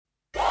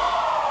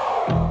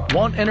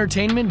Want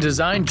entertainment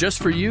designed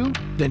just for you?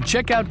 Then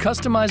check out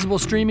customizable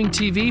streaming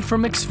TV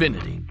from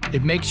Xfinity.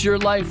 It makes your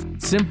life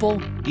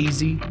simple,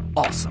 easy,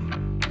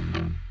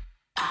 awesome.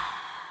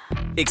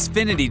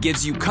 Xfinity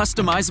gives you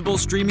customizable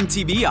streaming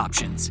TV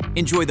options.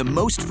 Enjoy the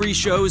most free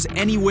shows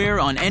anywhere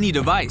on any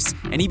device,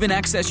 and even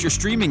access your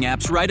streaming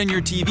apps right on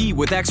your TV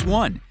with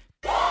X1.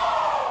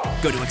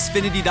 Go to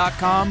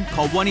Xfinity.com,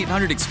 call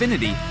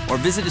 1-800-XFINITY, or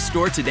visit a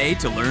store today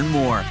to learn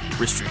more.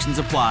 Restrictions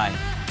apply.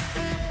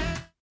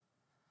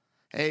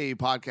 Hey,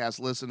 podcast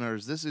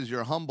listeners, this is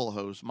your humble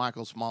host,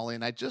 Michael Smalley,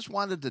 and I just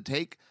wanted to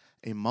take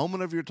a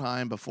moment of your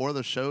time before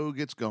the show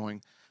gets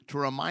going to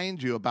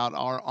remind you about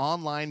our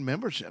online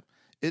membership.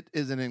 It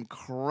is an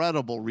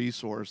incredible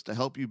resource to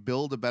help you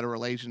build a better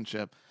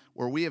relationship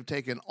where we have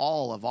taken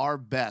all of our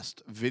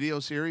best video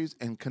series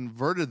and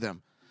converted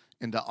them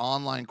into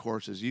online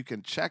courses. You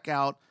can check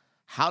out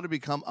how to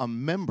become a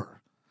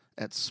member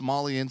at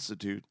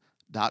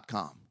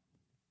SmalleyInstitute.com.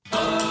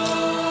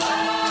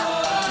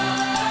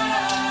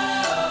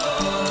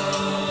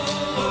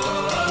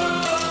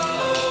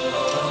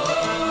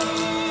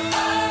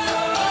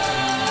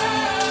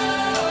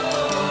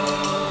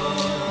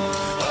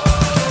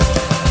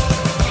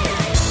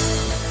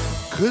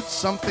 Could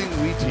something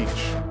we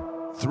teach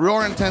through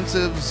our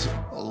intensives,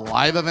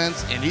 live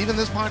events, and even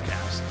this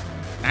podcast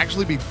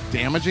actually be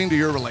damaging to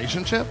your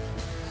relationship?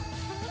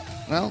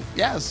 Well,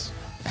 yes.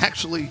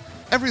 Actually,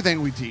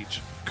 everything we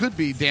teach could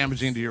be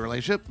damaging to your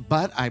relationship,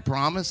 but I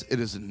promise it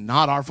is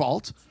not our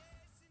fault,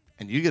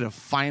 and you get to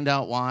find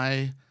out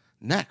why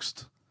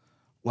next.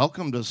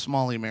 Welcome to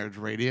Smalley Marriage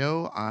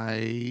Radio.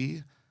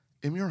 I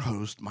am your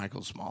host,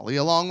 Michael Smalley,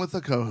 along with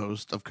the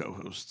co-host of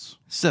co-hosts,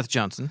 Seth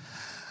Johnson.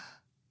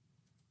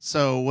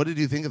 So, what did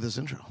you think of this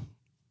intro?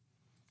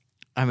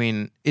 I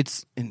mean,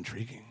 it's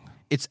intriguing.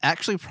 It's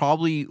actually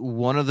probably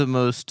one of the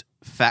most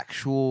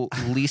factual,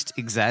 least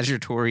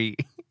exaggeratory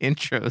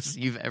intros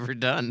you've ever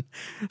done.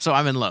 So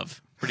I'm in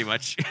love, pretty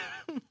much.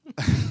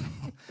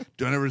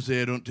 Don't ever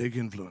say I don't take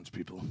influence,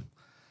 people.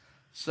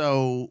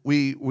 So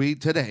we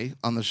today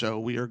on the show,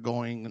 we are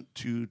going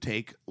to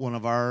take one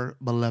of our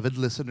beloved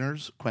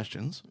listeners'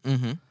 questions.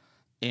 Mm-hmm.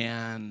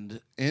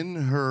 And in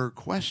her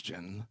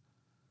question,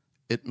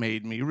 it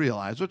made me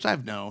realize, which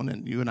I've known,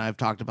 and you and I have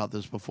talked about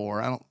this before.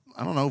 I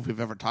don't know if we've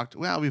ever talked.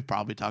 Well, we've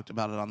probably talked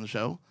about it on the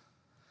show.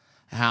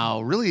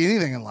 How really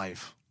anything in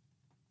life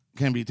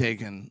can be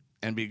taken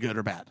and be good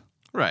or bad.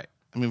 Right.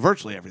 I mean,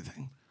 virtually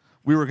everything.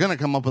 We were going to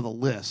come up with a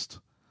list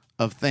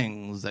of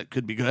things that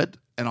could be good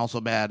and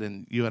also bad,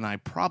 and you and I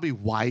probably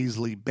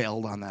wisely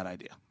bailed on that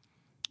idea.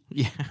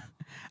 Yeah.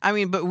 I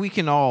mean, but we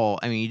can all.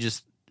 I mean, you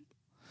just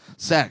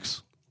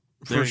sex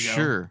for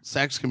sure.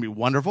 Sex can be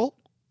wonderful,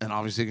 and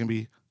obviously it can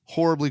be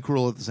horribly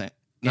cruel at the same,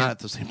 not at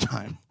the same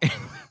time.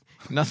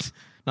 not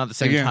at the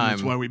same time.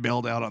 That's why we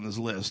bailed out on this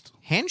list.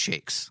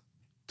 Handshakes.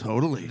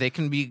 Totally. They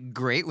can be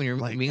great when you're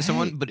meeting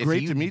someone, but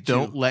if you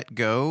don't let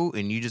go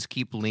and you just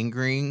keep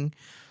lingering.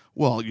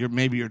 Well,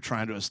 maybe you're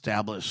trying to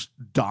establish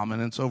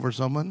dominance over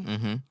someone.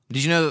 Mm-hmm.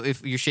 Did you know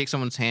if you shake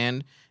someone's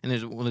hand and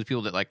there's one of those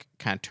people that like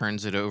kind of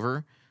turns it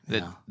over,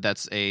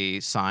 that's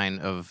a sign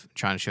of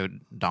trying to show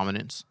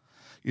dominance?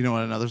 You know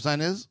what another sign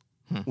is?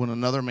 When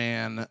another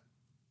man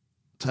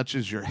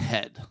touches your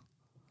head.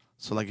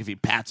 So, like, if he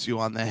pats you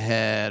on the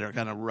head or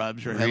kind of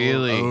rubs your head.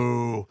 Really?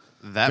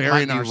 That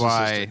very might be narcissistic.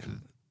 why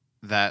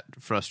that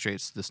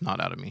frustrates the snot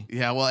out of me.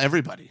 Yeah, well,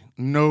 everybody.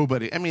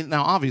 Nobody. I mean,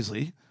 now,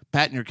 obviously,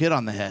 patting your kid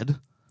on the head,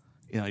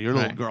 your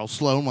little girl,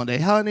 Sloan, one day,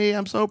 honey,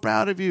 I'm so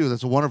proud of you.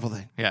 That's a wonderful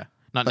thing. Yeah.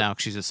 Not now,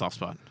 because she's a soft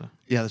spot. So.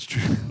 Yeah, that's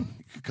true.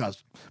 It could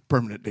cause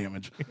permanent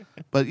damage.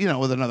 But,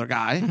 with another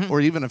guy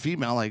or even a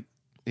female, like,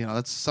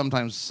 that's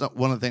sometimes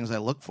one of the things I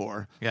look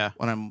for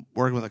when I'm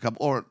working with a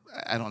couple, or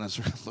I don't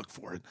necessarily look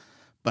for it,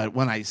 but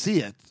when I see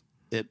it,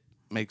 it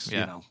makes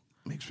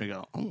makes me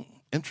go, oh,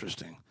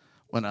 interesting.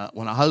 When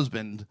a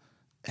husband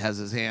has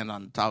his hand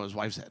on top of his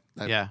wife's head,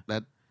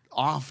 that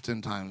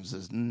oftentimes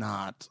is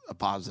not a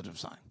positive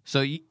sign.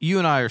 So you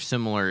and I are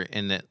similar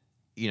in that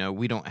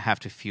we don't have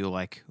to feel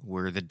like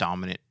we're the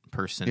dominant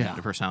person,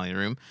 the personality in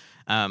the room.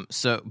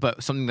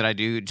 But something that I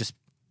do just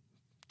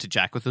to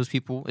jack with those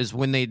people is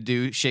when they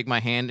do shake my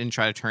hand and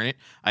try to turn it,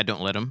 I don't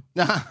let them.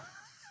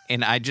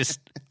 And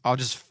I'll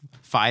just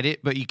fight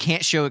it, but you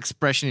can't show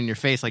expression in your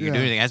face like you're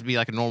doing anything. It has to be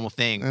like a normal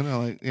thing. I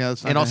know, and all of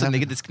a sudden they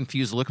get this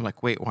confused look. I'm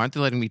like, wait, why aren't they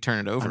letting me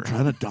turn it over? I'm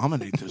trying to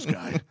dominate this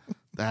guy.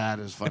 That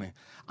is funny.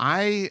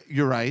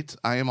 You're right.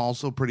 I am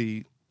also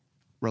pretty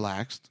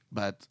relaxed,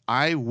 but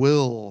I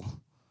will.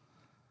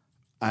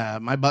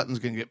 My buttons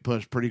can get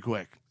pushed pretty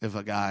quick if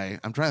a guy.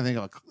 I'm trying to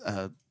think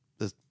of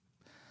this.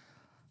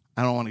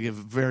 I don't want to give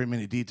very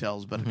many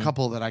details, but a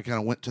couple that I kind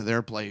of went to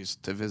their place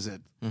to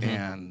visit,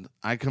 and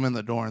I come in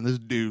the door, and this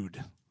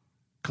dude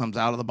comes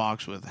out of the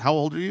box with, "How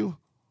old are you?"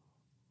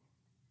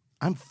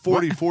 I'm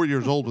 44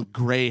 years old with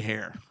gray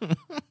hair.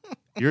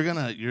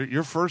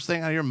 Your first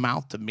thing out of your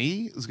mouth to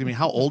me is gonna be,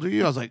 "How old are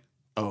you?" I was like,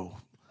 "Oh,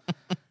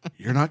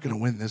 you're not gonna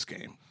win this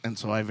game." And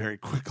so I very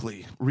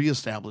quickly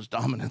reestablished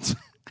dominance.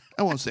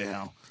 I won't say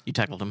how. You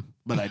tackled him.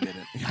 But I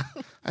didn't. Yeah.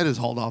 I just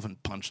hauled off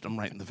and punched him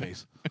right in the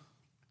face.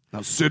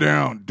 Now sit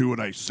down. Do what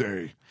I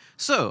say.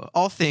 So,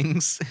 all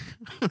things,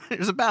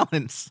 there's a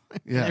balance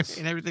Yes.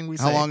 in everything we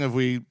say. How long have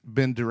we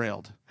been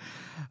derailed?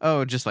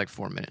 Oh, just like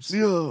 4 minutes.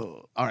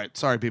 All right.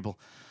 Sorry, people.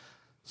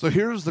 So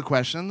here's the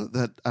question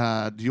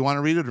that, do you want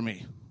to read it or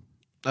me?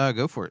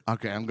 Go for it.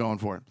 Okay, I'm going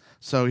for it.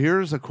 So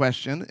here's a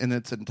question in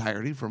its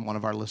entirety from one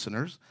of our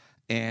listeners,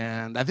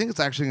 and I think it's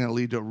actually going to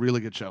lead to a really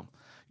good show.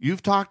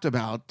 You've talked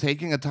about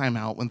taking a time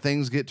out when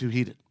things get too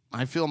heated.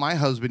 I feel my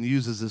husband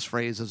uses this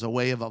phrase as a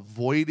way of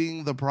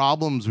avoiding the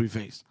problems we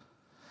face.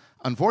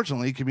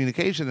 Unfortunately,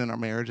 communication in our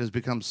marriage has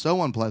become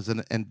so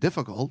unpleasant and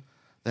difficult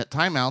that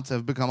timeouts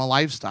have become a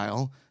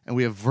lifestyle, and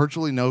we have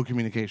virtually no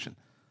communication.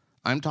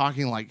 I'm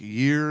talking like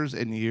years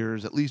and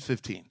years, at least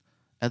 15.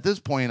 At this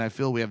point, I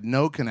feel we have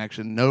no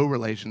connection, no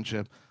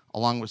relationship,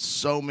 along with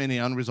so many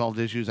unresolved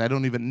issues, I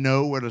don't even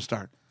know where to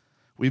start.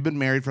 We've been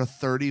married for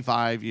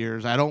 35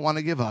 years. I don't want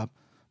to give up,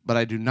 but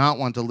I do not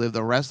want to live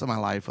the rest of my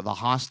life with a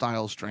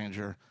hostile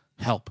stranger.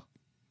 Help.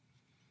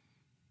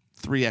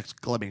 3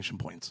 exclamation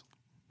points.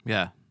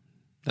 Yeah.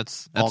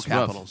 That's All rough.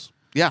 capitals.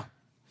 Yeah.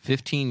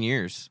 15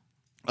 years.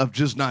 Of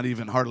just not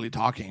even hardly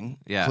talking,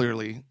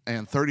 clearly,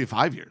 and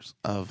 35 years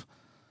of,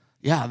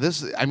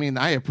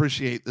 I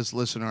appreciate this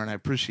listener, and I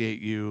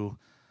appreciate you.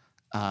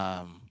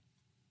 I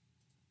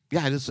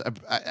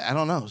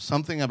don't know.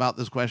 Something about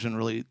this question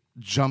really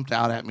jumped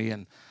out at me,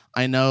 and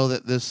I know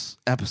that this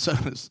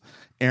episode is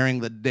airing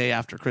the day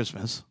after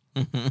Christmas.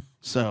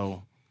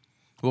 So,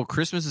 well,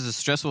 Christmas is a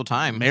stressful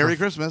time. Merry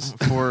Christmas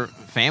for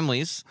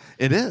families.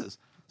 It is.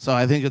 So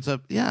I think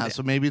so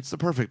maybe it's the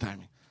perfect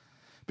timing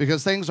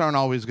because things aren't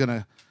always going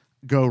to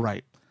go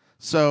right.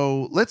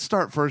 So let's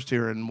start first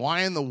here. And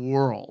why in the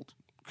world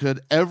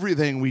could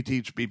everything we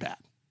teach be bad?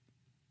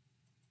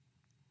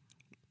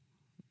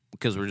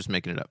 Because we're just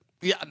making it up.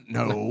 Yeah,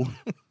 no.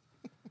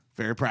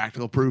 Very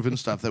practical, proven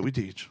stuff that we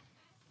teach.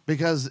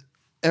 Because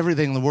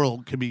everything in the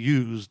world can be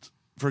used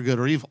for good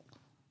or evil.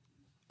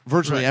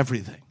 Virtually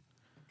everything.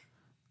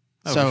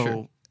 Oh, so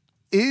sure.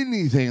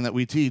 Anything that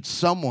we teach,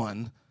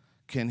 someone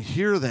can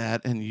hear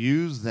that and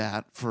use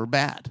that for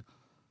bad.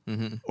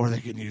 Or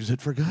they can use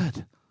it for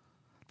good.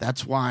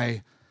 That's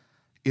why,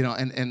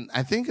 and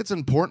I think it's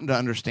important to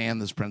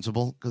understand this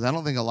principle because I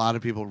don't think a lot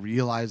of people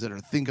realize it or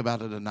think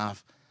about it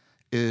enough,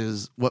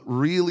 is what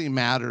really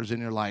matters in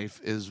your life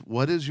is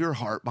what is your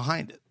heart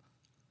behind it.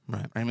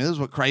 Right. I mean, this is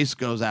what Christ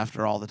goes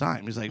after all the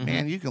time. He's like,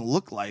 man, you can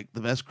look like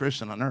the best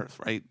Christian on earth,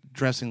 right?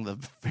 Dressing the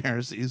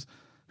Pharisees,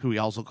 who he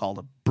also called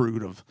a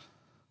brood of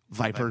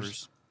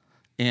vipers.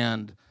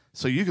 And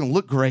so you can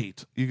look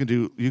great. You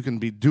can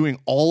be doing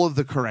all of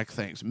the correct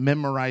things,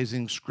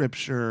 memorizing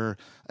scripture,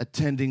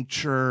 attending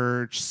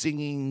church,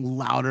 singing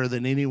louder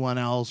than anyone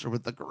else, or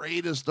with the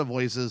greatest of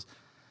voices.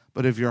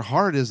 But if your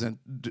heart isn't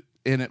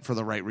in it for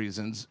the right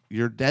reasons,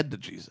 you're dead to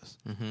Jesus.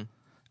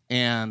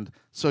 And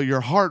so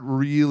your heart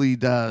really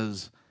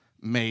does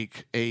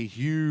make a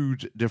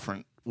huge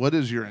difference. What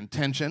is your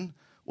intention?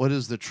 What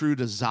is the true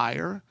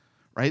desire?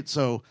 Right?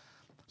 So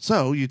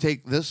you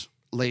take this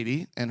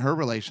lady and her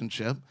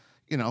relationship,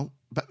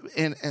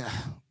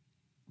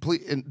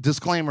 please, and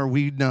disclaimer,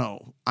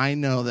 I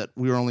know that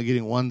we were only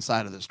getting one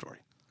side of the story.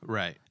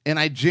 Right. And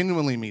I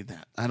genuinely mean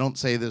that. I don't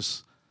say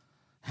this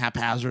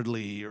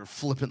haphazardly or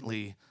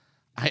flippantly.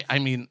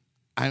 I've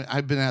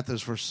been at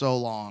this for so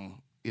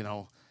long,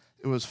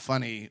 It was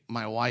funny.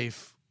 My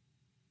wife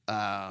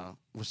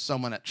was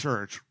someone at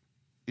church,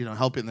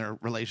 helping their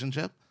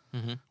relationship,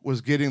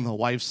 was getting the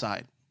wife's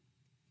side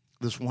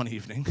this one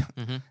evening,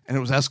 and it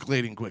was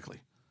escalating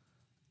quickly.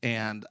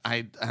 And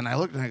I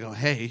looked and I go,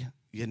 hey,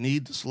 you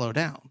need to slow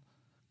down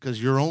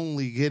because you're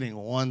only getting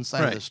one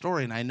side of the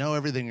story. And I know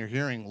everything you're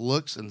hearing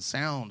looks and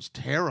sounds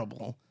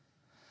terrible,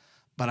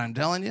 but I'm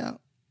telling you,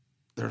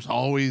 there's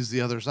always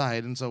the other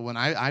side. And so when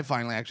I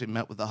finally actually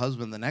met with the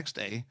husband the next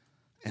day,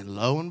 and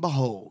lo and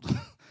behold,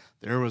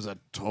 there was a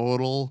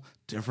total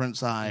different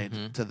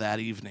side to that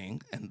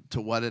evening and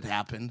to what had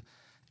happened.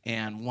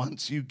 And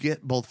once you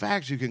get both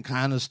facts, you can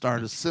kind of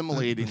start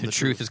assimilating the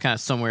truth is kind of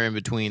somewhere in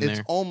between it's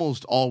there.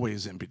 Almost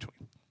always in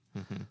between.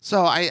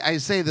 So I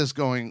say this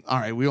going, all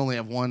right, we only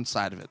have one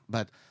side of it.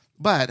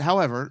 But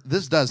however,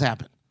 this does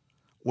happen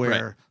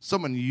where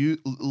someone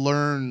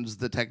learns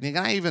the technique.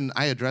 And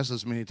I address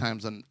this many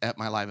times at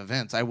my live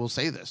events. I will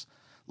say this.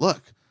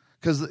 Look,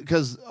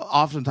 because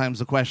oftentimes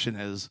the question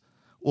is,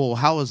 well,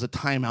 how is a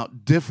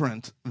timeout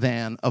different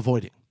than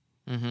avoiding?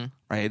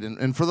 Right?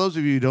 And for those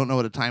of you who don't know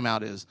what a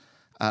timeout is,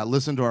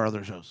 listen to our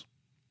other shows.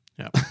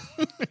 Yeah.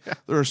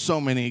 There are so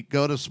many.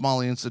 Go to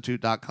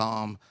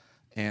smalleyinstitute.com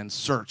and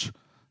search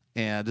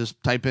and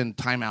just type in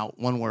timeout,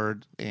 one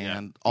word,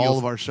 and all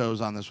of our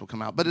shows on this will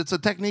come out. But it's a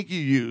technique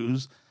you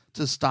use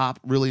to stop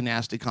really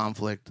nasty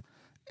conflict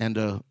and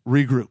to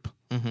regroup,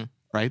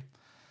 right?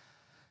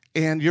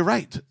 And you're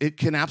right. It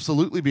can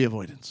absolutely be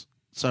avoidance.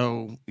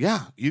 So,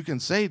 yeah, you can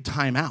say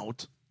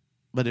timeout,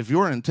 but if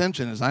your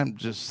intention is I'm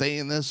just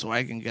saying this so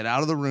I can get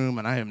out of the room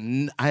and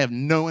I have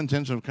no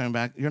intention of coming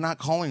back, you're not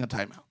calling a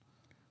timeout.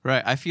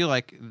 Right. I feel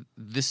like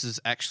this is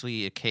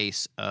actually a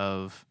case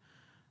of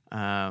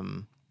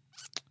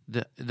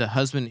the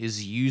husband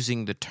is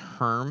using the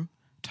term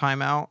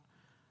timeout,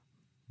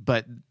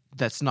 but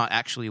that's not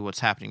actually what's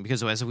happening,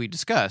 because as we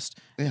discussed,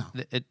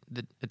 the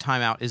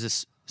timeout is a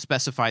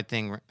specified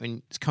thing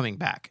when it's coming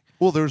back.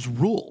 Well, there's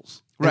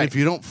rules. Right. And if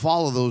you don't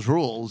follow those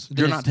rules,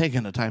 you're not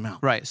taking a timeout.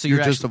 Right. So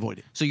you're just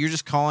avoiding. So you're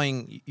just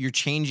you're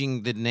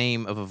changing the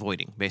name of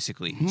avoiding,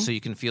 basically. Mm-hmm. So you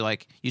can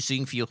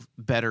feel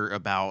better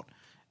about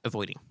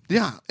avoiding.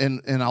 Yeah.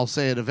 And I'll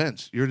say at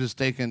events, you're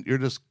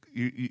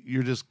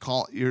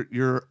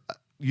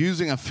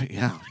using a,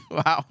 yeah.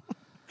 Wow.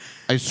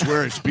 I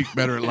swear I speak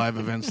better at live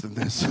events than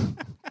this.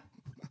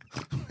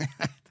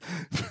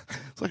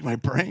 It's like my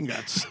brain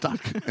got stuck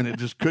and it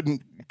just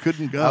couldn't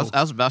go.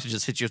 I was about to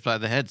just hit you by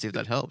the head, see if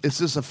that helped. It's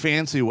just a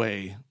fancy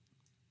way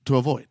to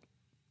avoid.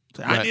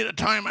 Say, I need a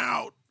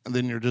timeout. And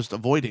then you're just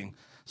avoiding.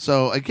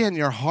 So again,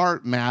 your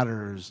heart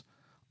matters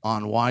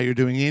on why you're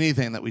doing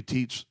anything that we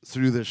teach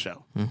through this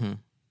show. Mm-hmm.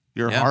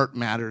 Your heart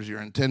matters.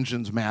 Your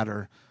intentions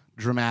matter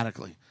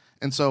dramatically.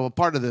 And so a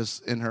part of this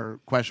in her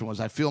question was,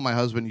 I feel my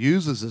husband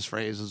uses this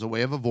phrase as a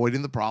way of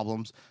avoiding the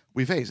problems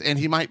we face. And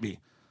he might be.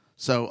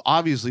 So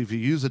obviously, if you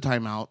use a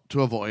timeout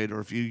to avoid, or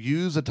if you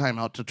use a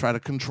timeout to try to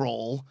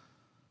control,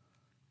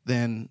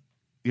 then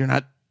you're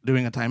not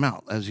doing a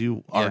timeout, as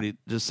you already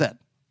just said.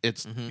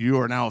 It's you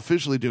are now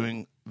officially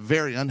doing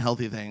very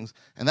unhealthy things,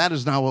 and that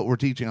is not what we're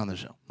teaching on the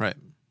show. Right.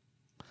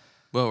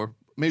 Well, we're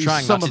maybe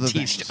trying some not of to the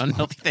teach things.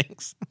 unhealthy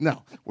things.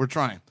 No, we're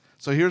trying.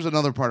 So here's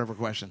another part of her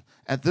question.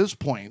 At this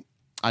point,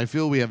 I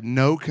feel we have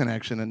no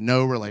connection and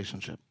no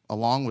relationship,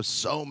 along with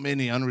so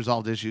many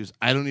unresolved issues.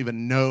 I don't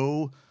even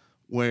know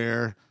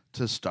where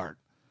to start.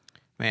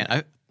 Man,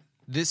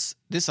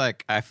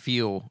 I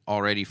feel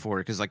already for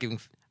it, because like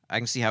I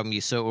can see how it can be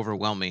so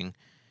overwhelming.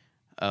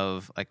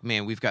 Of like,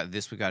 man, we've got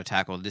this, we got to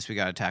tackle this, we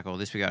got to tackle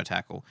this, we got to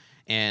tackle.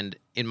 And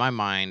in my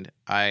mind,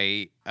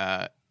 I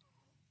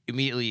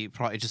immediately,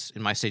 probably just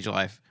in my stage of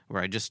life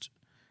where I just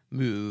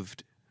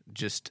moved,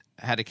 just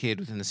had a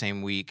kid within the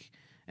same week,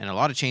 and a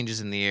lot of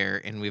changes in the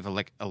air, and we have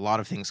like a lot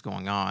of things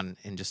going on,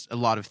 and just a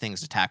lot of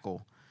things to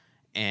tackle.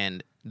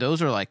 And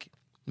those are like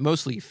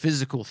mostly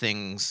physical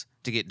things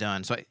to get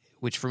done,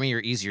 which for me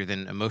are easier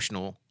than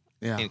emotional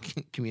and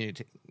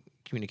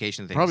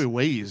communication things. Probably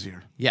way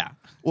easier. Yeah.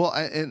 Well,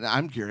 and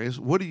I'm curious,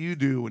 what do you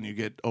do when you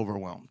get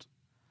overwhelmed?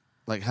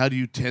 Like, how do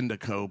you tend to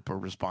cope or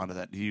respond to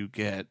that? Do you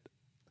get,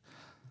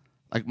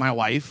 like, my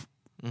wife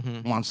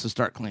wants to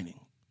start cleaning,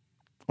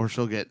 or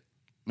she'll get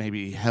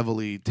maybe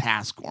heavily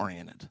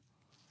task-oriented.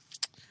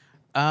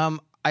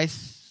 I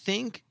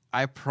think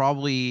I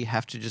probably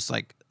have to just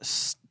like,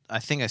 I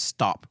think I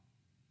stop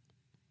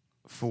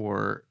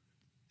for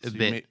a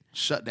bit.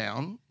 Shut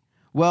down?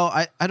 Well,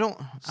 I don't.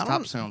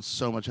 Stop sounds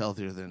so much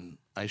healthier than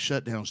I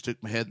shut down, stick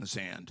my head in the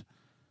sand,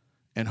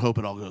 and hope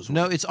it all goes away.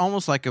 No, it's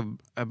almost like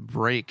a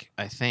break,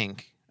 I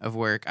think, of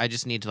where I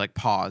just need to like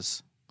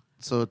pause.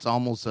 So it's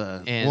almost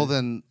well,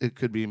 then it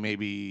could be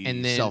maybe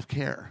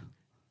self-care.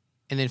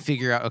 And then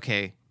figure out,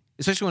 okay,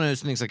 especially when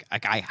those things like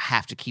I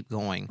have to keep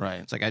going.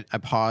 Right. It's like I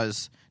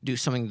pause, do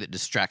something that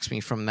distracts me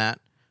from that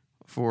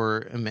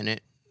for a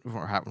minute,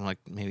 or like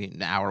maybe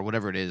an hour,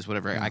 whatever it is,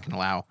 whatever I can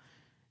allow.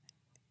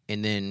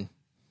 And then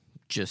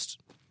just,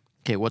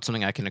 okay, what's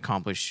something I can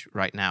accomplish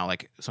right now?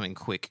 Like something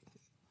quick.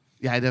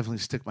 Yeah, I definitely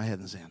stick my head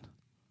in the sand.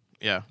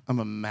 Yeah. I'm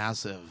a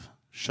massive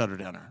shutter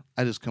downer.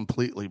 I just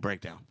completely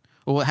break down.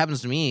 Well, what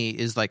happens to me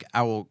is like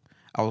I'll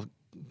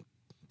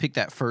pick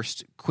that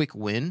first quick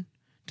win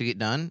to get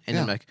done, and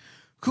then like,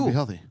 cool, be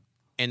healthy.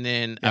 And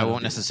then I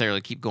won't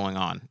necessarily keep going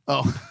on.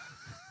 Oh,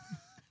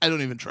 I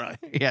don't even try.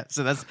 Yeah,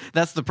 so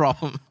that's the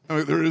problem. I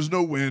mean, there is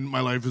no win. My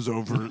life is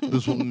over.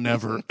 This will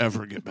never,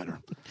 ever get better.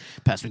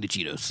 Pass me the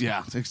Cheetos.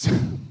 Yeah.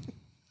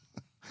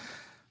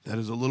 That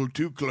is a little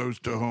too close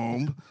to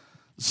home.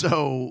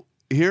 So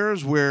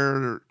here's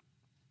where,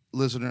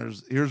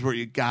 listeners, here's where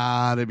you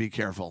got to be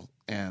careful.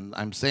 And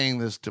I'm saying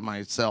this to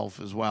myself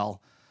as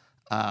well.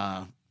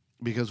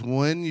 Because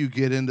when you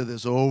get into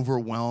this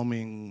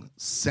overwhelming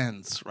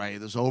sense, right,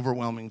 this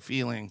overwhelming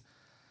feeling,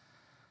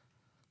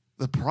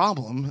 the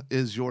problem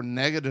is your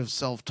negative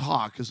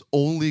self-talk is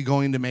only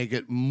going to make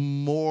it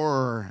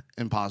more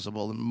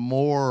impossible and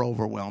more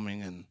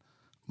overwhelming and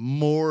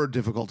more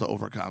difficult to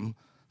overcome.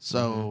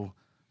 So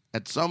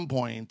at some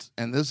point,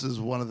 and this is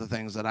one of the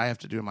things that I have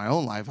to do in my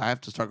own life, I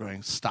have to start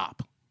going,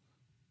 stop.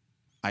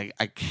 I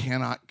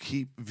cannot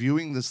keep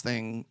viewing this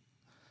thing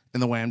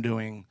in the way I'm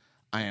doing.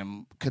 I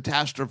am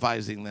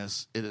catastrophizing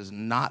this. It is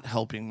not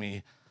helping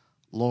me.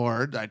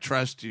 Lord, I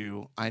trust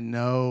you. I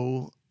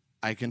know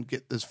I can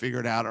get this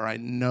figured out, or I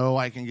know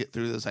I can get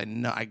through this. I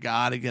know I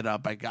got to get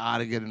up. I got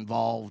to get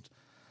involved.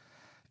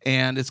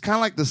 And it's kind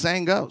of like the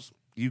saying goes,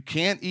 you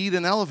can't eat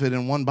an elephant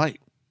in one bite.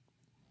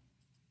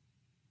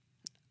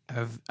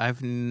 I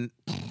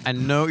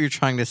know what you're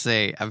trying to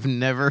say. I've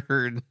never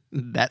heard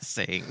that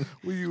saying.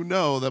 Well, you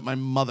know that my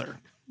mother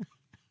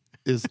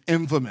is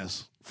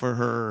infamous for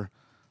her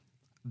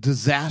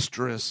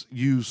disastrous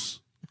use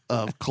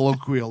of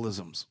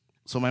colloquialisms.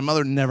 So my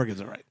mother never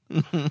gets it right.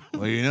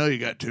 Well, you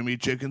got too many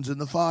chickens in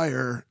the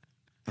fire.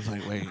 I was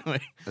like,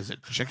 wait, is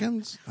it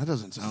chickens? That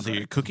doesn't sound So right.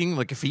 you're cooking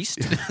like a feast?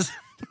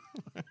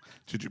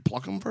 Did you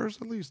pluck them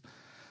first at least?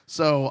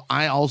 So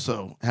I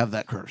also have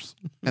that curse.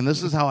 And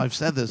this is how I've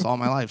said this all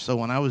my life. So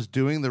when I was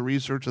doing the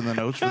research and the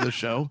notes for the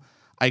show,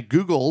 I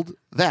Googled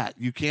that.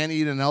 You can't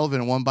eat an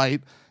elephant in one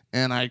bite.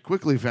 And I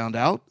quickly found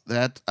out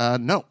that,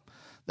 no,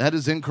 that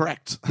is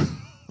incorrect.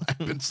 I've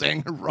been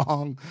saying it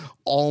wrong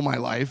all my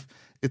life.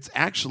 It's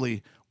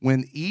actually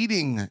when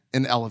eating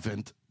an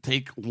elephant,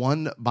 take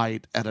one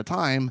bite at a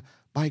time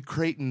by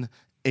Creighton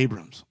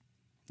Abrams.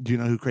 Do you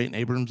know who Creighton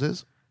Abrams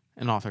is?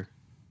 An author.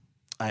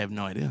 I have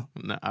no idea.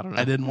 No, I don't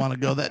know. I didn't want to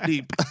go that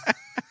deep.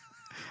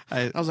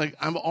 I was like,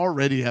 I'm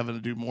already having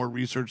to do more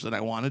research than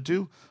I wanted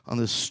to on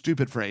this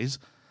stupid phrase.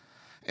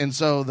 And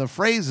so the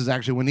phrase is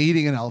actually when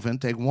eating an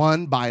elephant, take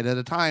one bite at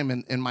a time.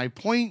 And my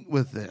point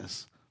with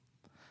this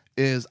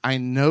is I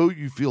know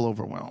you feel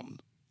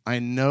overwhelmed. I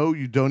know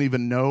you don't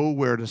even know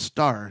where to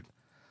start,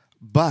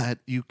 but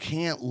you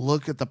can't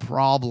look at the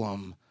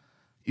problem.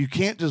 You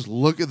can't just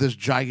look at this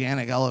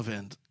gigantic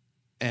elephant.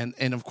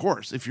 And of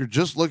course, if you're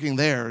just looking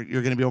there,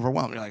 you're going to be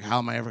overwhelmed. You're like, how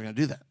am I ever going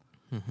to do that?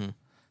 Mm-hmm.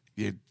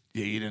 You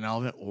eat an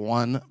elephant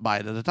one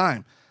bite at a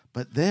time.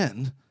 But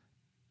then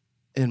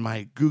in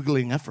my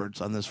Googling efforts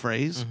on this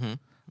phrase,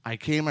 I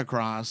came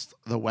across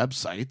the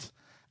website.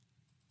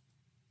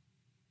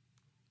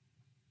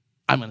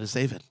 I'm going to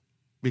save it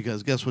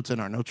because guess what's in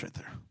our notes right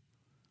there?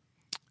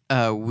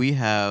 We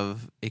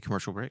have a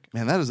commercial break.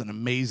 Man, that is an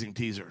amazing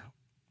teaser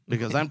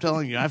because I'm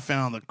telling you, I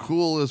found the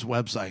coolest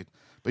website.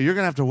 But you're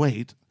going to have to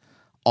wait,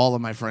 all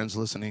of my friends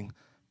listening,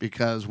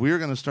 because we're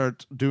going to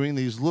start doing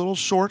these little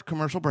short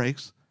commercial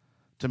breaks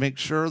to make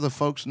sure the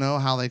folks know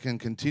how they can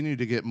continue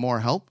to get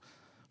more help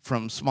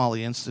from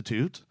Smalley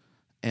Institute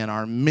and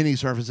our mini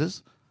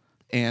services.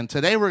 And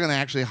today we're going to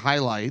actually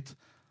highlight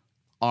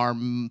our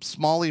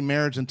Smalley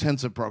Marriage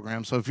Intensive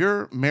program. So if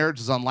your marriage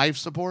is on life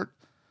support,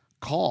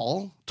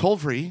 call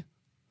toll-free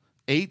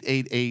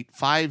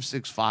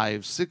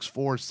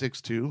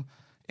 888-565-6462,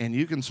 and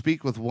you can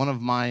speak with one of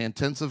my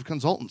intensive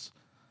consultants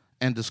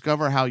and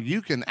discover how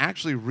you can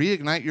actually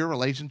reignite your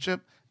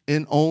relationship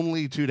in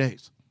only 2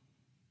 days.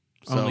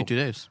 Only 2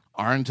 days.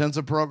 Our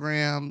intensive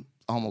program,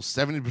 almost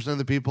 70% of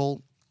the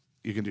people,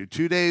 you can do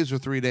 2 days or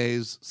 3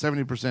 days.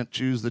 70%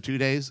 choose the 2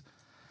 days.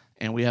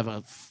 And we have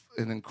an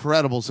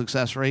incredible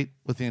success rate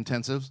with the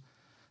intensives.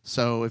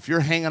 So if you're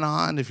hanging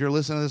on, if you're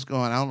listening to this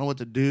going, I don't know what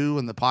to do,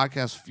 and the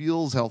podcast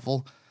feels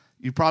helpful,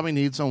 you probably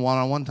need some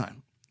one-on-one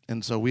time.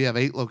 And so we have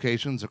 8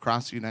 locations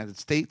across the United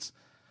States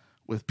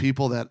with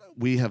people that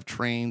we have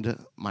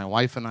trained, my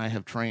wife and I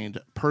have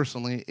trained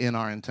personally in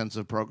our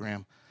intensive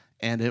program,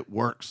 and it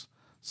works.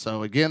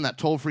 So again, that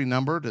toll-free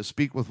number to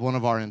speak with one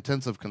of our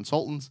intensive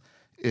consultants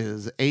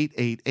is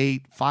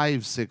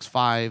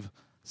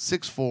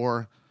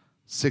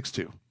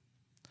 888-565-6462.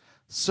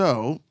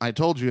 So I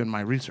told you in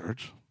my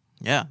research.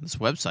 Yeah, this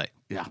website.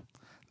 Yeah.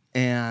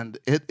 And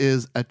it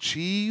is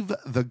Achieve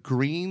the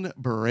Green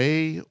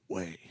Beret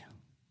Way.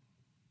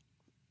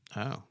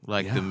 Oh,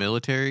 like the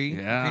military?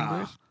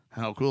 Yeah.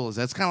 How cool is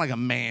that? It's kind of like a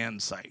man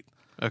site.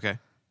 Okay.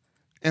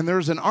 And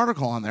there's an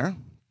article on there,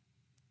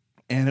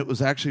 and it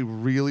was actually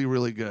really,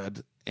 really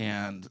good.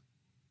 And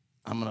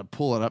I'm going to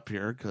pull it up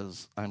here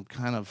because I'm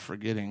kind of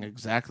forgetting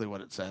exactly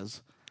what it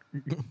says.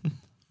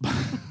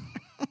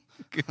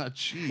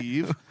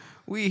 Achieve.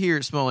 We here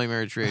at Smalley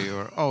Marriage Radio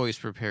are always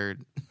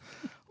prepared.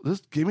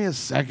 Just give me a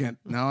second.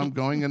 Now I'm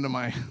going into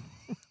my...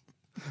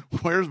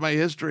 Where's my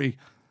history?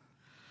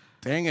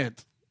 Dang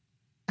it.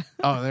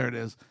 Oh, there it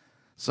is.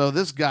 So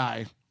this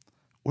guy...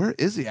 Where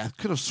is he? I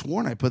could have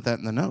sworn I put that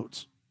in the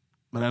notes,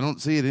 but I don't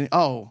see it.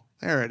 Oh,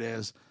 there it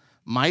is.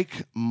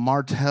 Mike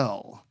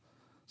Martell.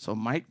 So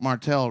Mike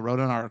Martell wrote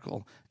an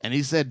article, and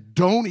he said,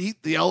 don't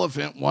eat the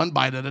elephant one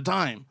bite at a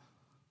time.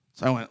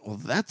 So I went, well,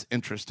 that's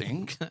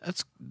interesting.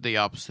 That's the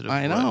opposite of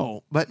I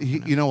know. But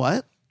you know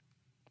what?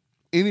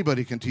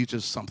 Anybody can teach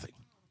us something.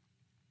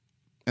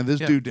 And this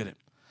dude did it.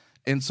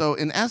 And so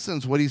in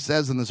essence, what he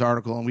says in this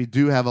article, and we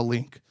do have a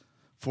link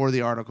for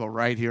the article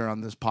right here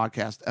on this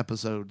podcast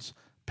episode's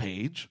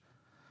page.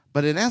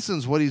 But in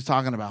essence, what he's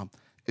talking about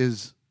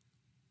is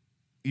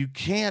you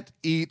can't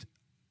eat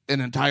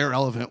an entire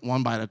elephant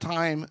one bite at a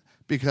time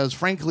because,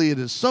 frankly, it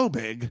is so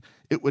big,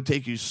 it would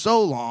take you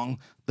so long,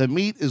 the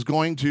meat is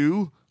going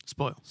to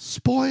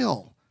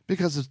spoil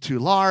because it's too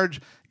large.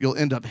 You'll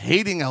end up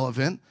hating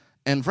elephant.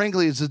 And,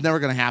 frankly, it's just never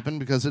going to happen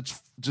because it's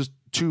just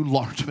too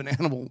large of an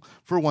animal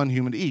for one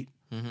human to eat.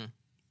 Mm-hmm.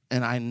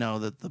 And I know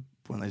that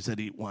when they said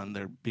eat one,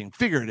 they're being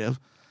figurative.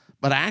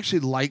 But I actually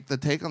like the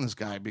take on this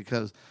guy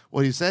because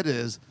what he said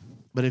is,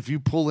 but if you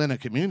pull in a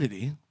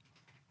community,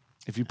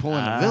 if you pull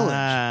in a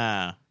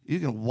village, you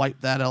can wipe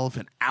that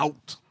elephant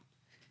out.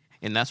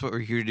 And that's what we're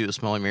here to do at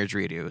Smalley Marriage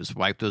Radio is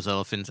wipe those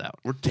elephants out.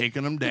 We're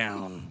taking them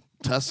down,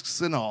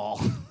 tusks and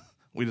all.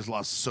 We just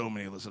lost so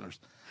many listeners.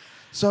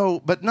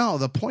 So, but no,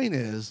 the point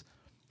is,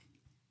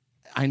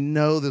 I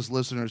know this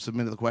listener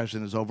submitted the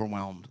question is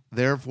overwhelmed.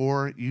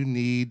 Therefore, you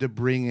need to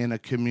bring in a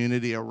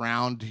community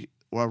around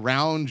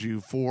around you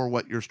for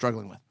what you're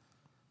struggling with.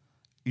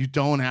 You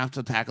don't have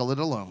to tackle it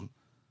alone.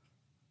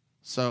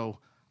 So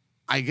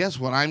I guess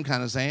what I'm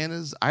kind of saying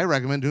is I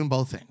recommend doing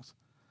both things.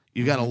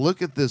 You got to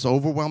look at this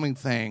overwhelming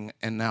thing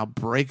and now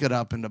break it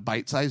up into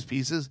bite-sized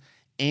pieces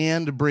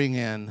and bring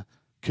in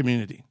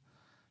community.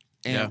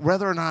 And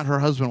whether or not her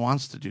husband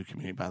wants to do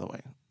community, by the way,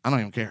 I don't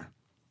even care.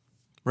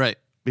 Right.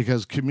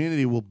 Because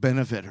community will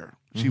benefit her.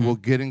 She will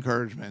get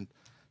encouragement.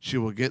 She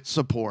will get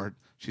support.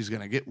 She's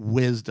going to get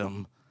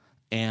wisdom.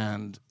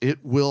 And it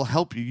will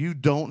help you. You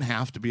don't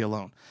have to be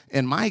alone.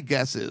 And my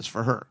guess is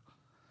for her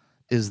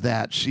is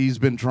that she's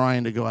been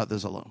trying to go at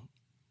this alone,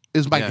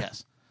 is my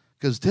guess.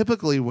 Because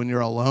typically when you're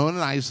alone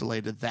and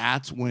isolated,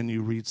 that's when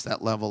you reach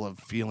that level of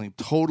feeling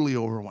totally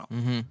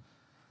overwhelmed.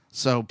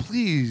 So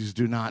please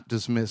do not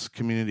dismiss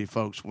community,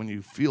 folks, when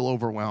you feel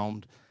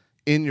overwhelmed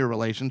in your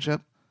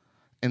relationship.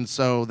 And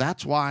so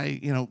that's why,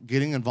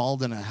 getting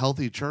involved in a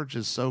healthy church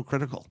is so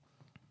critical.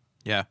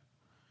 Yeah.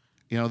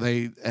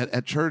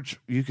 At church,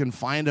 you can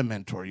find a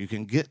mentor. You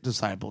can get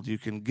discipled. You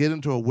can get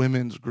into a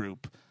women's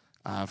group.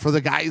 For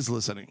the guys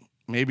listening,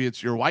 maybe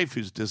it's your wife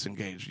who's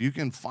disengaged. You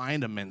can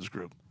find a men's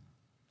group.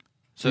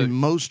 So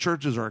most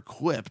churches are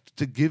equipped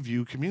to give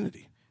you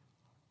community.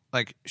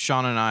 Like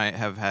Sean and I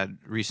have had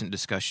recent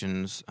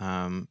discussions,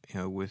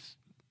 with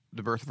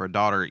the birth of our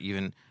daughter,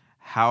 even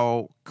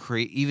how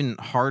even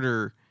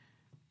harder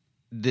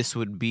this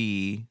would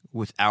be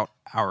without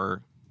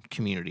our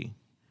community.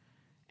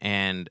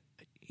 And,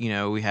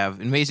 we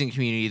have an amazing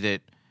community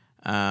that,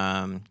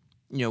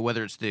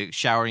 whether it's the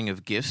showering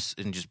of gifts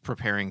and just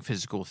preparing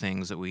physical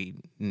things that we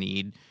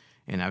need.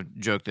 And I've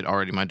joked that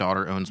already my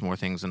daughter owns more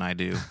things than I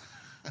do.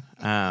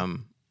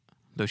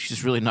 Though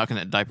she's really knocking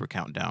that diaper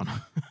count down.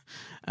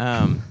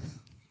 And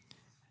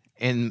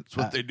that's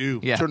what they do.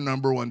 Yeah. It's her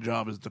number one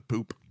job is to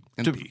poop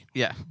and pee.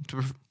 Yeah,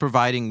 to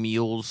providing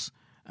meals.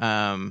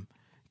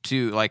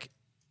 To like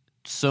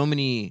so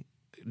many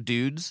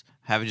dudes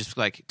have just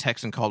like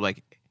text and called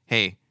like,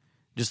 hey,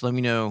 just let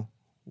me know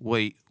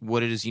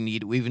what it is you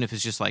need, even if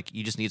it's just like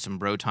you just need some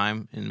bro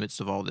time in the midst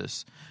of all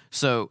this.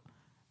 So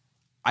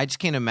I just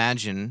can't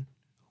imagine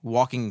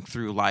walking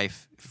through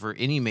life for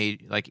any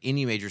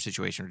major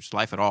situation or just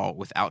life at all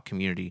without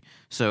community.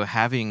 So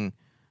having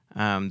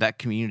that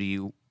community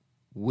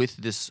with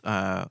this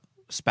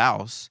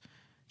spouse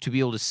to be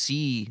able to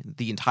see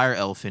the entire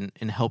elephant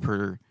and help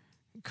her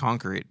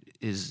conquer it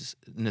is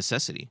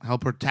necessity.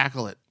 Help her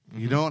tackle it.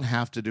 You don't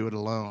have to do it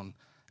alone.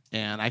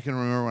 And I can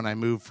remember when I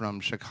moved from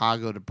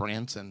Chicago to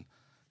Branson,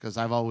 because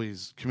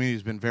community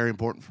has been very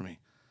important for me.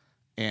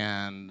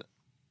 And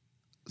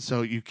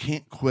so you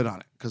can't quit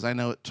on it, because I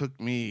know it took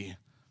me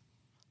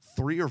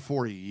 3 or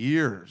 4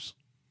 years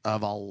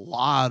of a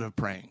lot of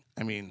praying.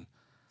 I mean,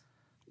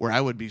 where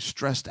I would be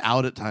stressed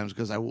out at times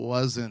because I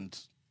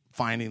wasn't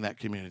finding that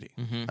community.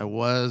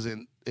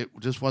 It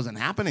just wasn't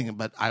happening,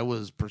 but I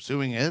was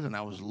pursuing it and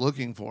I was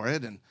looking for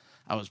it and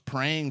I was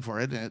praying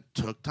for it, and it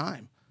took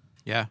time.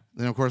 Yeah.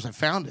 Then, of course, I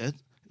found it.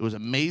 It was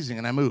amazing,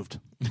 and I moved.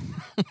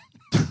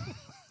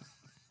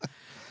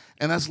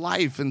 And that's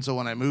life. And so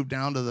when I moved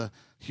down to the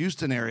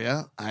Houston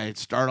area, I'd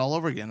start all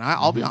over again.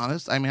 I'll be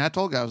honest. I mean, I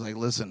told guys, I was like,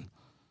 listen,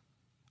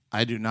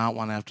 I do not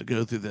want to have to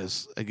go through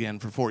this again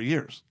for 4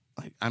 years.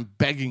 Like, I'm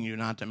begging you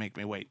not to make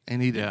me wait.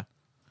 And he did. Yeah.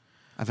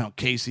 I found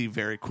Casey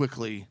very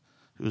quickly.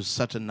 It was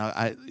such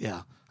a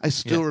I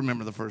still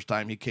remember the first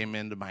time he came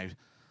into my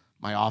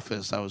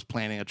office. I was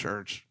planning a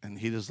church, and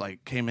he just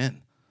like came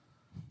in.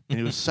 And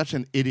he was such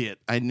an idiot.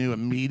 I knew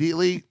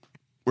immediately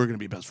we're going to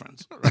be best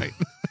friends, right?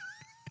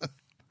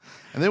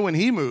 And then when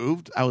he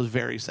moved, I was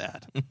very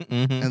sad.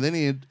 And then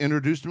he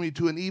introduced me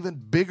to an even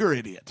bigger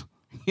idiot.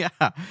 Yeah.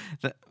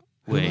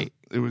 Wait.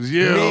 It was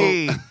you.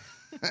 Me.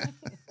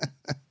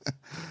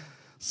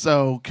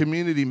 So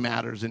community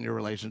matters in your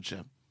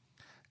relationship.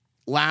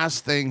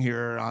 Last thing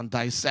here on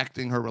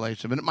dissecting her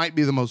relationship, and it might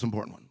be the most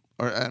important one.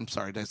 Or I'm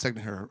sorry,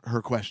 dissecting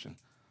her question.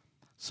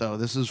 So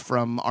this is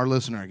from our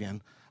listener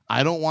again.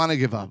 I don't want to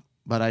give up,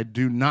 but I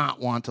do not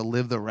want to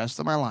live the rest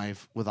of my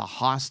life with a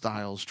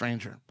hostile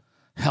stranger.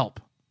 Help.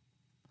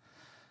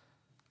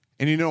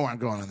 And you know where I'm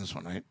going on this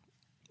one, right?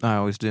 I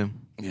always do.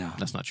 Yeah.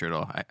 That's not true at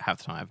all. Half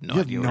the time I have no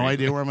You idea. have no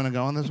idea where I'm going to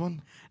go on this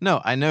one? No,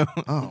 I know.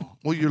 Oh.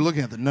 Well, you're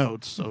looking at the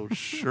notes, so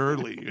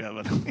surely you have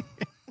it.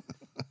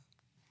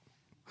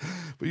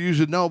 But you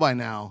should know by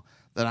now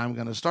that I'm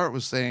going to start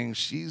with saying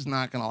she's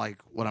not going to like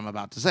what I'm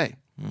about to say.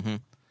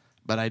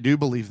 But I do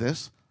believe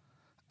this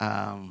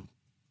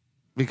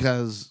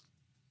because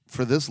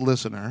for this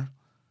listener,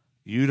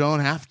 you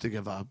don't have to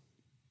give up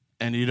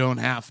and you don't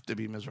have to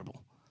be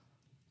miserable.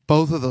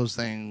 Both of those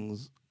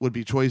things would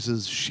be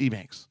choices she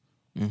makes.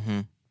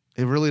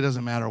 It really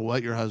doesn't matter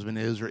what your husband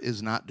is or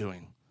is not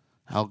doing,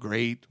 how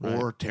great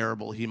or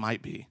terrible he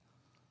might be.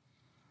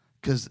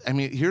 Because, I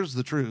mean, here's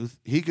the truth.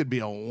 He could be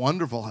a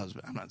wonderful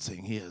husband. I'm not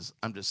saying he is.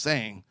 I'm just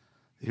saying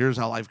here's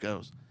how life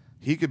goes.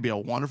 He could be a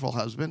wonderful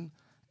husband,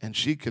 and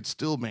she could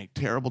still make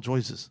terrible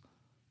choices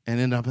and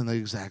end up in the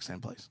exact same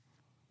place.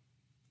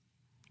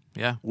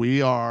 Yeah.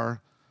 We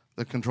are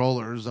the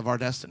controllers of our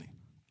destiny.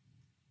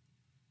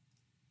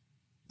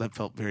 that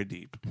felt very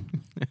deep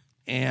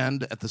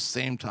and at the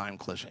same time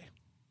cliche.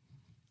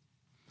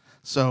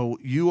 So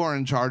you are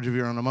in charge of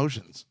your own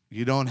emotions.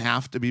 You don't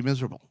have to be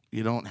miserable.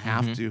 You don't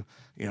have to,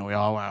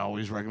 I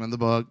always recommend the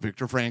book,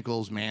 Viktor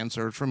Frankl's Man's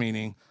Search for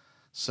Meaning.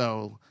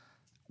 So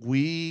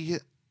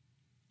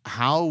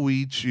how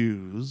we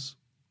choose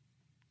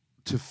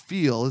to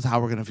feel is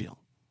how we're going to feel.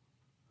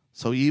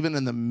 So even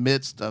in the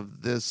midst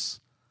of this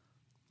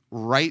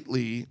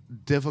rightly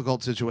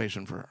difficult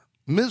situation for her,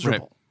 miserable,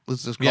 right.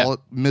 Let's just call it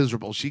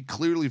miserable. She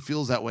clearly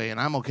feels that way, and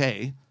I'm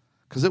okay,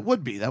 because that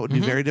would be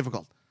very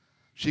difficult.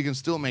 She can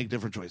still make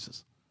different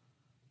choices.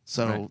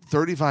 So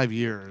 35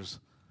 years,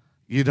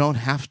 you don't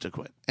have to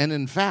quit. And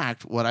in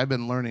fact, what I've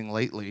been learning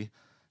lately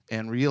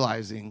and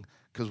realizing,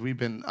 because we've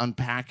been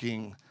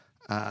unpacking,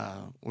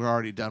 we're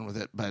already done with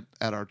it, but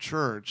at our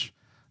church,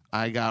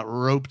 I got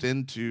roped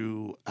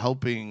into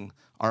helping.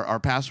 Our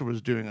pastor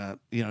was doing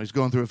he's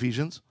going through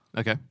Ephesians.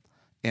 Okay.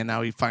 And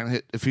now he finally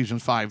hit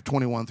Ephesians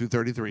 5:21 through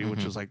 33,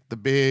 which is like the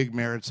big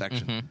marriage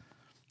section.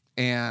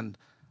 And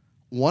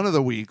one of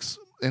the weeks,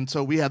 and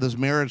so we had this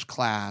marriage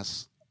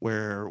class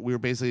where we were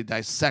basically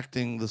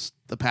dissecting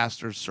the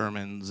pastor's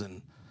sermons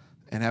and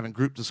having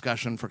group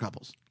discussion for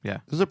couples. Yeah.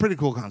 It was a pretty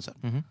cool concept.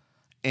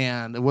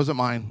 And it wasn't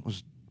mine. It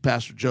was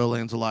Pastor Joe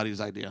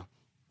Lanzalotti's idea.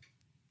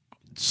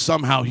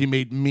 Somehow he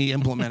made me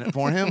implement it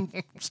for him.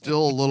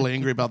 Still a little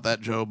angry about that,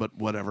 Joe, but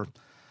whatever.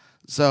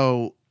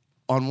 So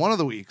on one of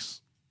the weeks,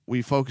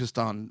 we focused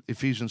on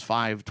Ephesians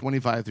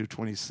 5:25 through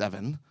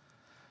 27,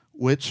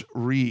 which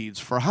reads,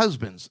 "For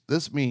husbands,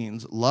 this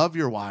means love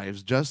your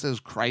wives just as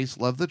Christ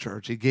loved the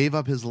church. He gave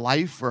up his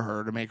life for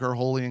her to make her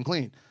holy and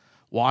clean,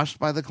 washed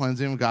by the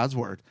cleansing of God's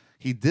word.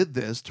 He did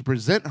this to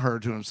present her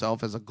to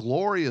himself as a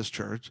glorious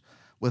church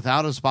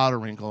without a spot or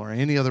wrinkle or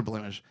any other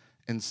blemish.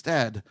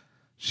 Instead,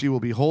 she will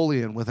be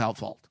holy and without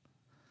fault."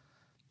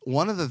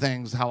 One of the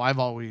things, how I've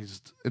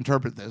always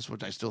interpreted this,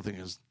 which I still think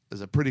is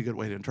a pretty good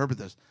way to interpret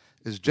this,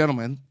 is,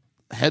 gentlemen,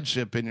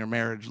 headship in your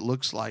marriage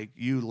looks like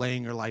you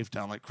laying your life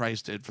down like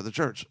Christ did for the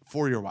church,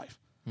 for your wife.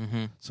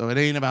 So it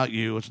ain't about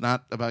you. It's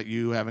not about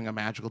you having a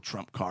magical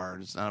trump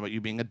card. It's not about you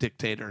being a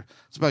dictator.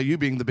 It's about you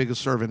being the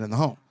biggest servant in the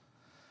home.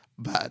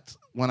 But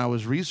when I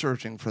was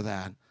researching for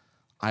that,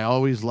 I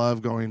always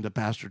love going to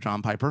Pastor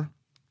John Piper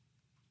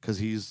because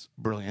he's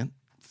brilliant,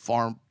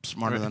 far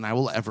smarter than I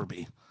will ever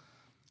be.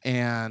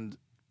 And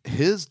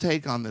his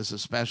take on this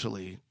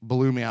especially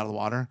blew me out of the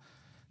water,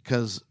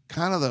 because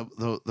kind of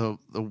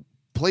the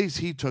place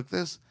he took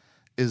this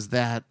is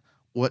that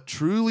what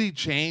truly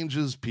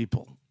changes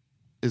people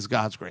is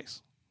God's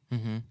grace.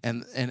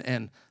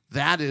 And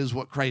that is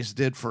what Christ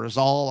did for us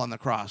all on the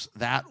cross.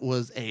 That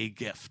was a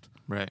gift.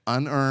 Right.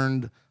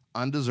 Unearned,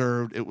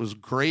 undeserved. It was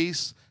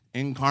grace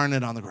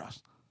incarnate on the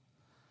cross.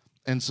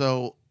 And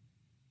so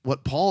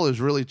what Paul is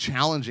really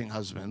challenging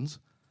husbands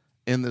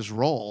in this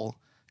role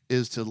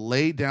is to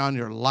lay down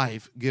your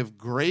life, give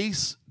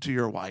grace to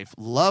your wife,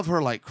 love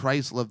her like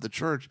Christ loved the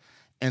church,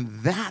 and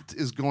that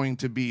is going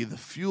to be the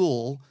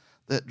fuel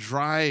that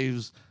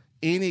drives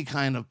any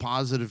kind of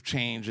positive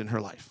change in her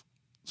life.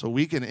 So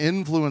we can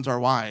influence our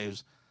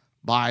wives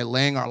by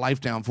laying our life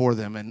down for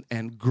them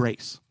and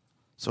grace.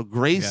 So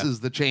grace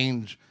is the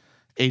change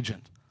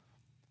agent.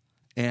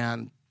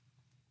 And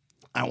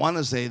I want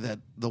to say that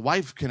the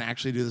wife can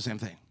actually do the same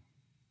thing.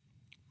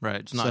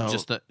 Right. It's not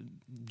just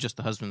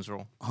the husband's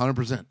role.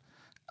 100%.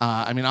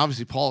 I mean,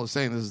 obviously, Paul is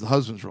saying this is the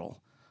husband's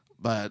role,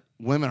 but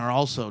women are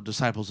also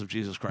disciples of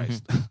Jesus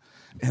Christ.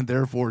 And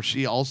therefore,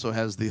 she also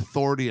has the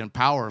authority and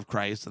power of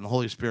Christ and the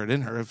Holy Spirit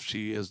in her if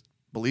she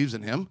believes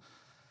in him.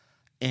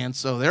 And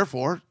so,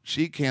 therefore,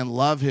 she can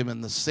love him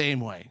in the same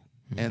way.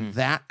 And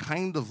that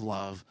kind of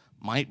love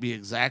might be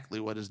exactly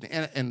what is...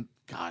 And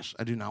gosh,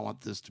 I do not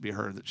want this to be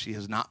heard that she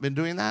has not been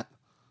doing that.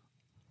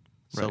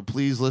 So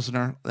please,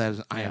 listener,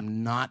 I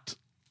am not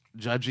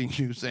judging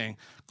you saying,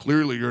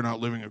 clearly you're not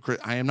living a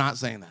Christian. I am not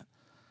saying that.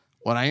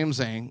 What I am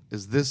saying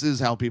is this is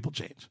how people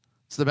change.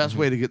 It's the best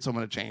way to get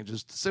someone to change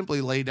is to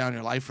simply lay down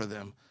your life for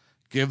them,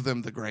 give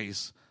them the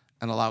grace,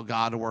 and allow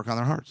God to work on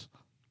their hearts.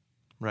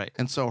 Right.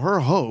 And so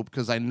her hope,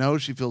 because I know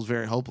she feels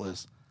very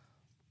hopeless,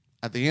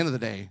 at the end of the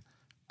day,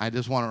 I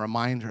just want to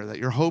remind her that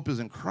your hope is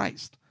in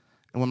Christ.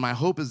 And when my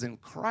hope is in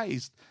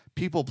Christ,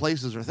 people,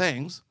 places, or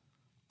things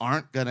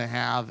aren't going to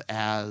have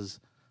as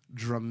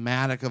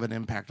dramatic of an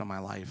impact on my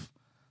life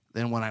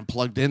than when I'm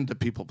plugged into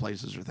people,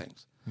 places, or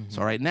things.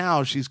 So right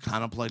now, she's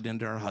kind of plugged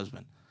into her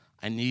husband.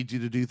 I need you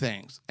to do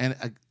things. And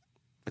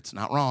it's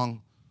not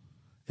wrong.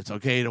 It's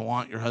okay to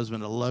want your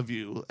husband to love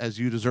you as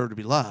you deserve to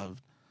be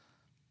loved.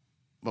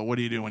 But what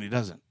do you do when he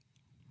doesn't?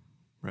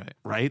 Right.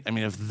 Right? I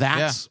mean, if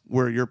that's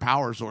where your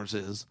power source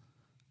is,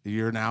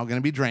 you're now going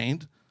to be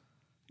drained,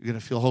 you're going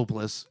to feel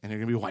hopeless, and you're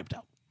going to be wiped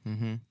out.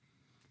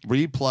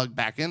 Replug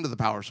back into the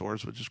power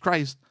source, which is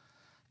Christ,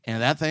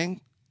 and that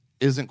thing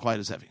isn't quite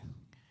as heavy.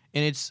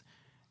 And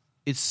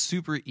it's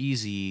super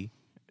easy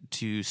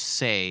to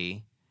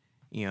say,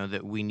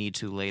 that we need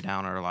to lay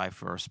down our life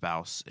for our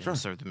spouse and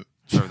serve them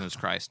as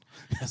Christ.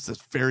 Yes,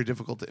 that's very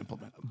difficult to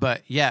implement.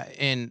 But yeah,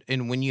 and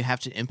when you have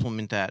to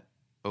implement that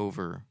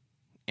over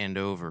and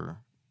over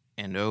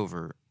and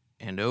over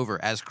and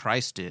over as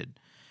Christ did,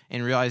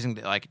 and realizing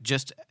that like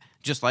just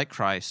like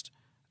Christ,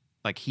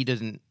 like he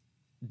does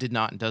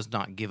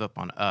not give up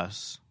on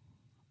us,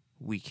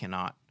 we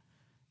cannot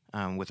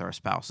with our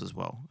spouse as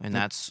well. And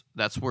that's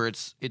where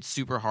it's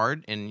super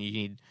hard, and you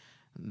need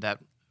that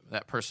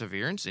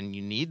perseverance, and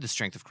you need the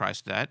strength of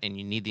Christ for that, and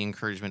you need the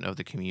encouragement of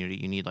the community.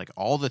 You need like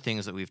all the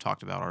things that we've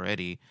talked about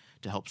already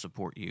to help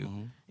support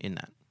you in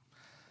that.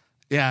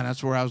 Yeah, and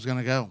that's where I was going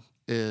to go,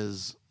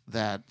 is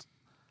that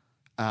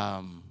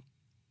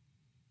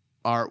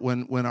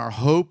when our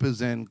hope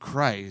is in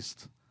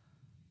Christ,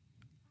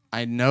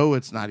 I know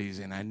it's not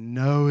easy, and I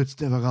know it's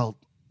difficult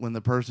when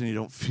the person you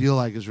don't feel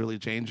like is really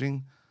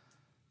changing,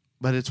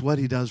 but it's what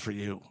he does for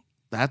you.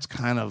 That's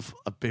kind of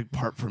a big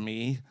part for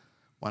me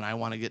when I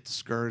want to get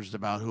discouraged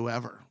about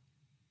whoever,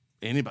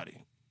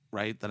 anybody,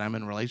 right, that I'm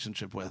in a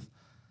relationship with.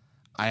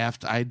 I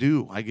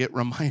get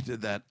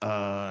reminded that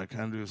I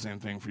kind of do the same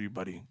thing for you,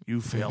 buddy.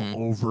 You fail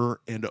over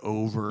and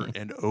over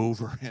and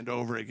over and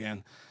over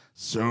again.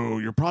 So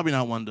you're probably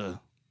not one to,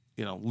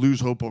 lose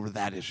hope over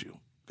that issue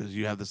because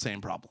you have the same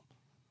problem.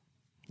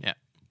 Yeah.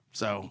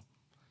 So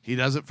he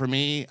does it for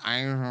me.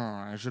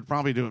 I should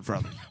probably do it for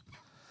others.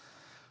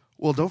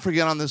 Well, don't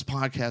forget, on this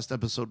podcast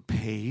episode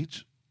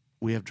page,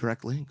 we have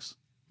direct links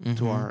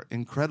to our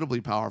incredibly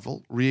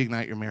powerful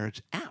Reignite Your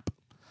Marriage app.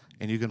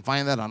 And you can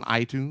find that on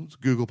iTunes,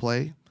 Google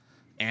Play,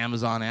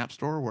 Amazon App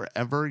Store,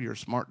 wherever your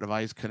smart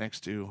device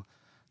connects to.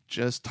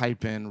 Just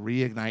type in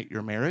Reignite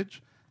Your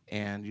Marriage,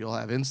 and you'll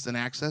have instant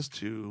access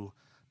to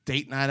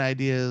date night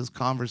ideas,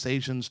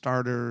 conversation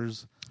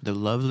starters. The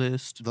love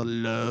list.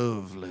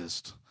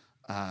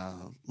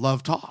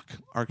 Love Talk,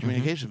 our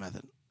communication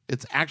method.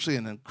 It's actually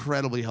an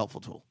incredibly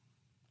helpful tool.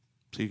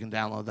 So you can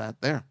download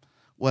that there.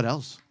 What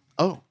else?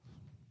 Oh,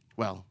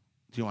 well,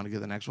 do you want to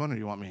get the next one, or do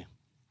you want me?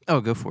 Oh,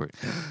 go for it.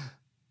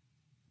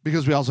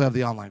 Because we also have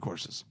the online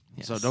courses.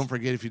 Yes. So don't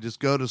forget, if you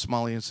just go to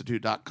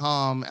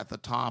smalleyinstitute.com, at the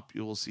top,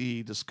 you will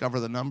see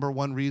Discover the Number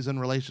One Reason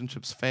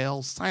Relationships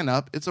Fail. Sign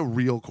up. It's a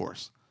real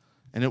course.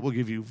 And it will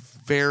give you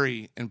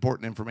very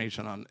important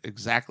information on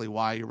exactly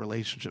why your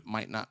relationship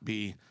might not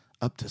be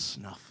up to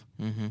snuff.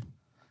 And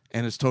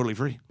it's totally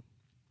free.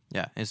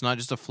 Yeah, it's not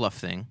just a fluff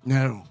thing.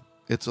 No,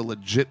 it's a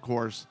legit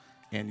course,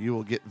 and you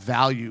will get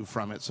value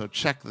from it. So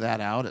check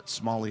that out at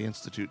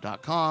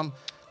smalleyinstitute.com.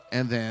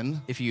 And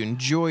then, if you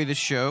enjoy the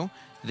show,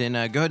 then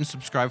go ahead and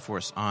subscribe for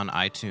us on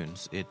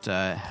iTunes. It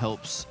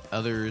helps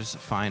others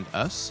find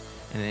us.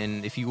 And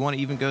then if you want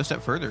to even go a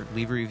step further,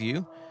 leave a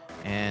review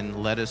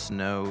and let us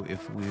know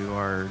if we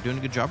are doing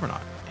a good job or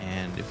not,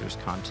 and if there's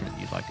content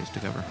you'd like us to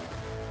cover.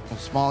 Well,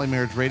 Smalley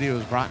Marriage Radio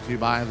is brought to you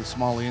by the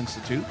Smalley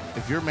Institute.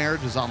 If your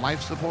marriage is on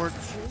life support,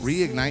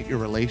 reignite your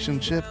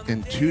relationship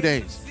in 2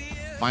 days.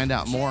 Find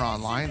out more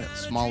online at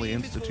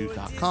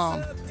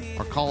smalleyinstitute.com,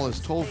 or call us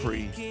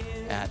toll-free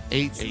at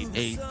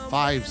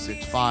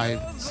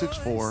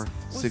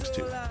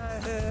 888-565-6462.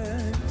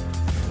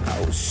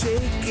 I was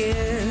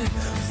shaking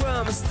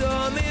from a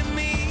storm in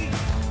me,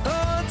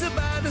 haunted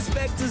by the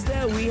specters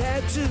that we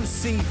had to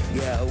see.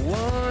 Yeah, I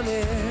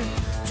wanted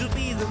to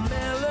be the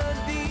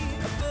melody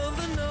above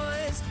the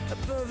noise,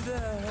 above the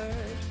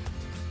hurt.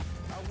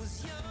 I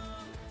was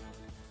young.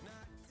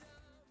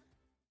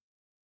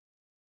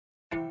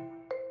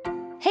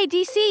 Hey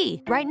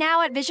DC, right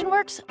now at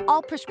VisionWorks,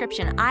 all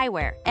prescription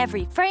eyewear,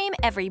 every frame,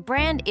 every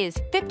brand is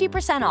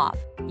 50% off.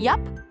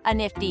 Yup, a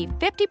nifty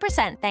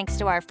 50% thanks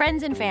to our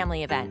friends and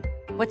family event.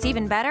 What's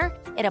even better,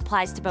 it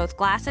applies to both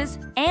glasses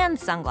and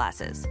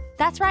sunglasses.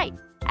 That's right.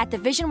 At the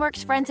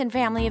VisionWorks Friends and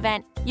Family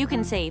event, you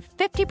can save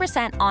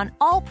 50% on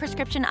all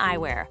prescription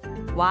eyewear.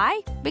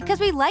 Why? Because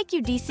we like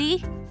you,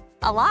 DC.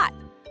 A lot.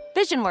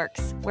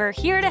 VisionWorks, we're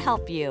here to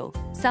help you.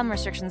 Some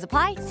restrictions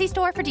apply. See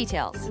store for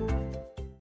details.